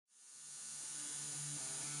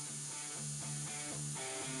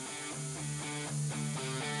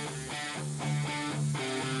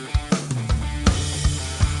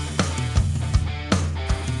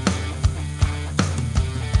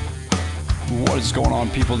What is going on,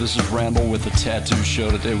 people? This is Randall with the Tattoo Show.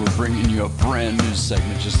 Today we're bringing you a brand new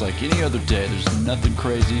segment just like any other day. There's nothing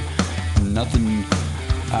crazy, nothing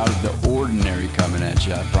out of the ordinary coming at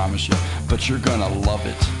you, I promise you. But you're gonna love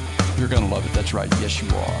it. You're gonna love it. That's right. Yes, you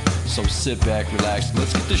are. So sit back, relax, and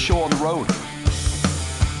let's get this show on the road.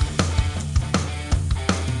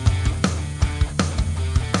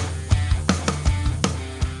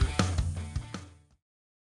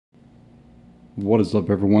 What is up,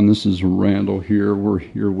 everyone? This is Randall here. We're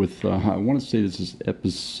here with, I want to say this is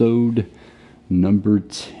episode number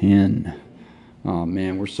 10. Oh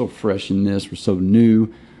man, we're so fresh in this. We're so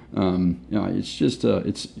new. It's just,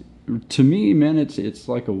 to me, man, it's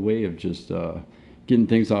like a way of just getting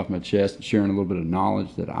things off my chest and sharing a little bit of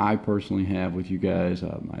knowledge that I personally have with you guys,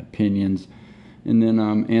 my opinions, and then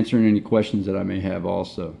answering any questions that I may have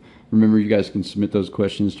also. Remember, you guys can submit those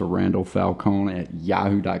questions to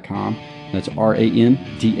randallfalcone@yahoo.com. That's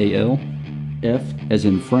RANDAL, F as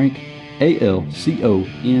in Frank, ALCONE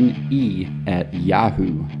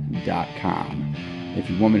 @yahoo.com. If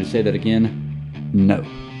you want me to say that again, no,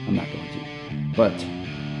 I'm not going to. But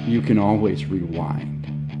you can always rewind.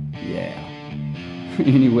 Yeah.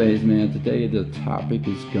 Anyways, man, today the topic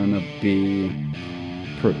is going to be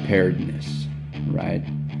preparedness, right?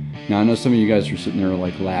 Now, I know some of you guys are sitting there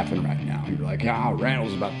like laughing right now. You're like,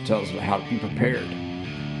 Randall's about to tell us about how to be prepared.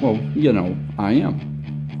 Well, you know, I am.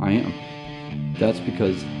 That's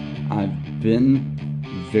because I've been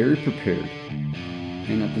very prepared.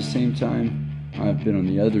 And at the same time, I've been on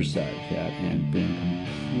the other side of that and been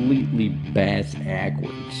completely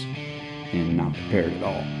bass-ackwards and not prepared at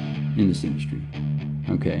all in this industry.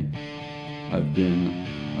 Okay? I've been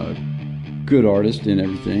a good artist in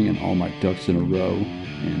everything and all my ducks in a row.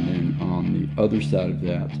 And then on the other side of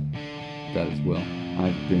that as well,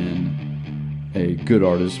 I've been a good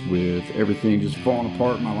artist with everything just falling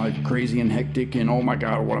apart, my life crazy and hectic, and oh my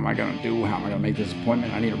God, what am I going to do? How am I going to make this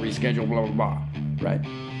appointment? I need to reschedule, blah, blah, blah, right?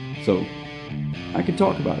 So I can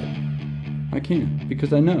talk about it. I can,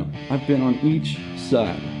 because I know. I've been on each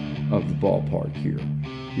side of the ballpark here.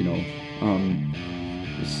 You know,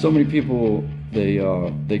 so many people, they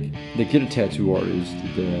get a tattoo artist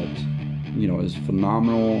that, you know, is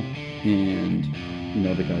phenomenal, and you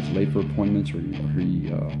know, the guy's late for appointments, or he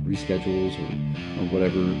reschedules or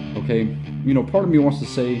whatever. Okay, you know, part of me wants to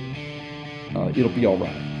say it'll be all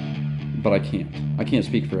right, but I can't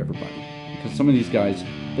speak for everybody, because some of these guys,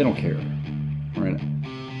 they don't care. All right,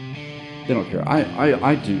 they don't care.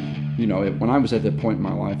 I do. You know, when I was at that point in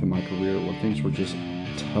my life and my career where things were just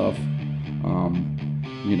tough,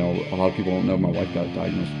 you know, a lot of people don't know my wife got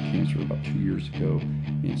diagnosed with cancer about 2 years ago.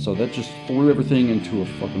 And so that just threw everything into a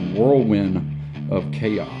fucking whirlwind of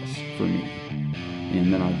chaos for me.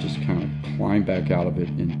 And then I just kind of climbed back out of it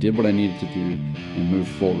and did what I needed to do and moved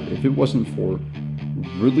forward. If it wasn't for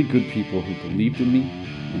really good people who believed in me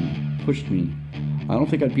and pushed me, I don't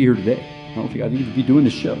think I'd be here today. I don't think I'd even be doing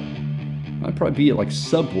this show. I'd probably be at like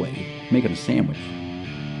Subway making a sandwich.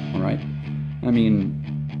 All right? I mean,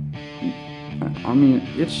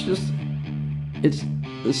 it's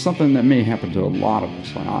something that may happen to a lot of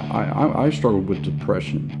us. I struggled with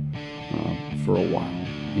depression for a while,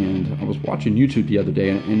 and I was watching YouTube the other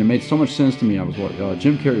day, and it made so much sense to me. I was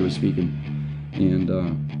Jim Carrey was speaking, and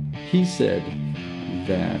he said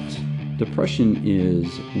that depression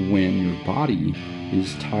is when your body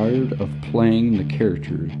is tired of playing the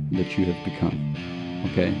character that you have become.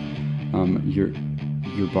 Okay, your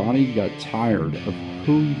body got tired of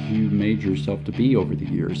who you made yourself to be over the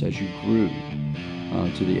years as you grew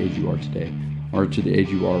to the age you are today, or to the age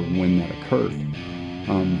you are when that occurred.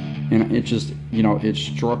 And it just, you know, it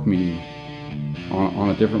struck me on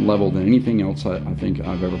a different level than anything else I think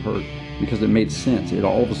I've ever heard, because it made sense. It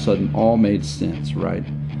all of a sudden all made sense, right?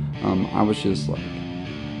 I was just like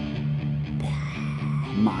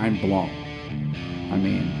mind blown. I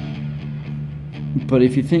mean, but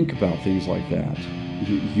if you think about things like that,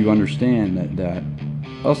 you understand that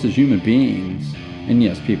us as human beings, and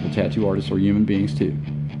yes, tattoo artists are human beings too.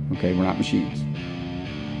 Okay, we're not machines.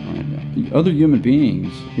 All right, other human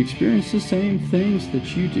beings experience the same things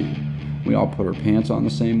that you do. We all put our pants on the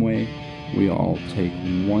same way. We all take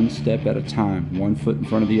one step at a time, one foot in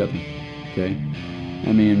front of the other. Okay,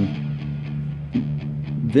 I mean,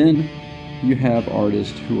 then you have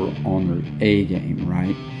artists who are on their A game,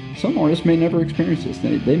 right? Some artists may never experience this.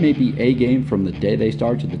 They may be A game from the day they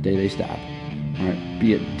start to the day they stop. All right,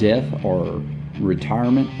 be it death or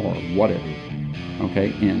retirement or whatever.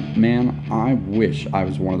 Okay, and man, I wish I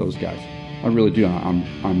was one of those guys. I really do. I'm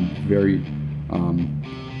very.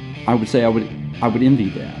 I would say I would envy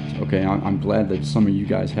that. Okay, I'm glad that some of you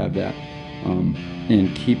guys have that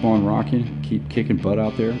And keep on rocking, keep kicking butt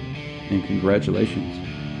out there, and congratulations.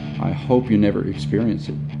 I hope you never experience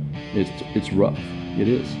it. It's rough. It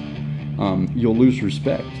is. You'll lose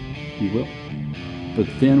respect. You will. But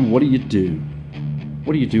then what do you do?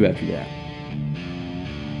 What do you do after that?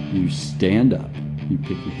 You stand up. You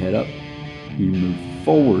pick your head up. You move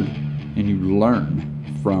forward, and you learn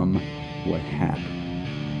from what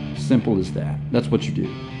happened. Simple as that. That's what you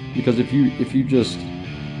do. Because if you just,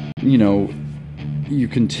 you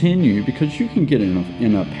continue, because you can get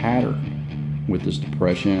in a pattern with this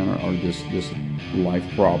depression or this life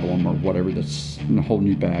problem or whatever that's holding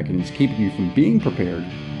you back and it's keeping you from being prepared.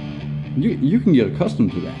 You can get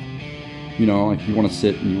accustomed to that. Like you want to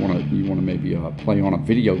sit and you want to maybe play on a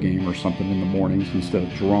video game or something in the mornings instead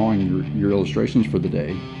of drawing your illustrations for the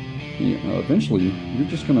day. Eventually, you're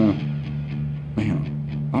just gonna,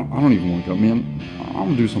 man, I don't even want to go, man. I'm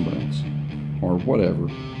gonna do something else or whatever.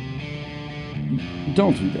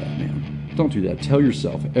 Don't do that, man. Don't do that. Tell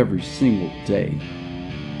yourself every single day,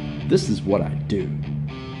 this is what I do.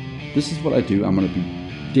 This is what I do. I'm going to be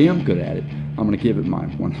damn good at it. I'm going to give it my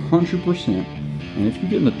 100%. And if you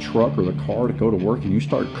get in the truck or the car to go to work and you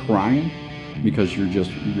start crying because you're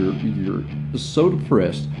so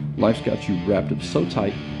depressed, life's got you wrapped up so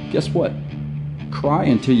tight, guess what? Cry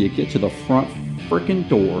until you get to the front freaking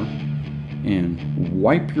door and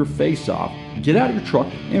wipe your face off, get out of your truck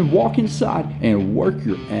and walk inside and work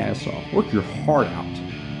your ass off, work your heart out.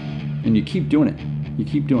 And you keep doing it. You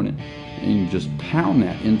keep doing it. And you just pound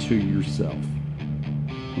that into yourself.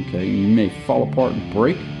 Okay, you may fall apart and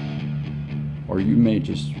break, or you may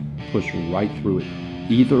just push right through it.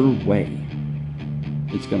 Either way,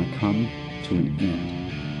 it's going to come to an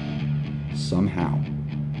end somehow.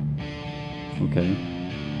 Okay?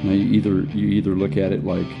 Now you either look at it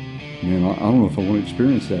like, man, I don't know if I want to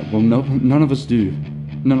experience that. Well, no, none of us do.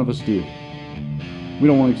 None of us do. We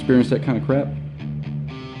don't want to experience that kind of crap.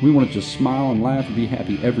 We want to just smile and laugh and be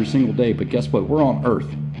happy every single day. But guess what? We're on Earth.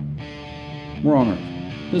 We're on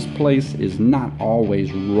Earth. This place is not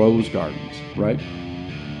always rose gardens, right?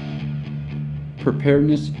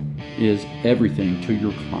 Preparedness is everything to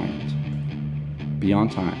your client. Be on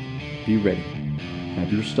time. Be ready.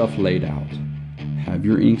 Have your stuff laid out. Have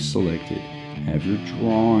your ink selected. Have your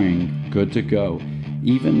drawing good to go.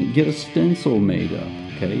 Even get a stencil made up,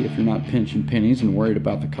 okay? If you're not pinching pennies and worried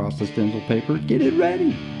about the cost of stencil paper, get it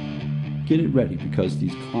ready. Get it ready, because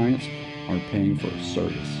these clients are paying for a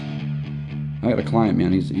service. I got a client,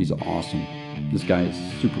 man, he's awesome. This guy is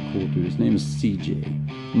super cool, dude. His name is CJ.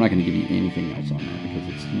 I'm not going to give you anything else on that because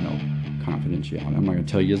it's, confidentiality. I'm not going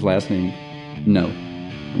to tell you his last name. No.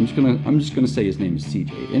 I'm just gonna say his name is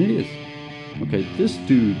CJ, and it is. Okay, this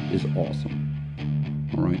dude is awesome.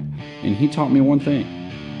 All right, and he taught me one thing: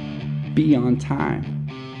 be on time.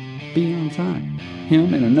 Be on time.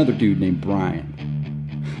 Him and another dude named Brian.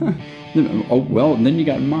 And then you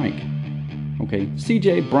got Mike. Okay,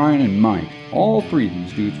 CJ, Brian, and Mike. All three of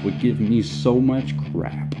these dudes would give me so much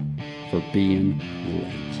crap for being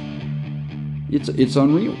late. It's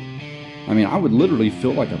unreal. I mean, I would literally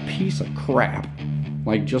feel like a piece of crap.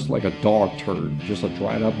 Just like a dog turd, just a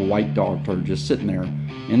dried up white dog turd just sitting there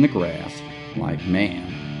in the grass. Like,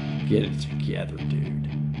 man, get it together, dude.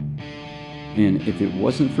 And if it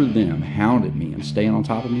wasn't for them hounding me and staying on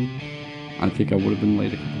top of me, I think I would have been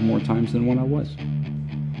late a couple more times than what I was.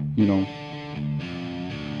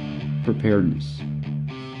 Preparedness.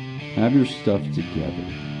 Have your stuff together,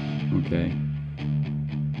 okay?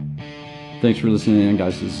 Thanks for listening in,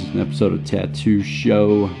 guys. This is an episode of Tattoo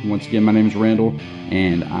Show. Once again, my name is Randall,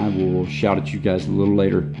 and I will shout at you guys a little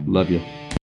later. Love you.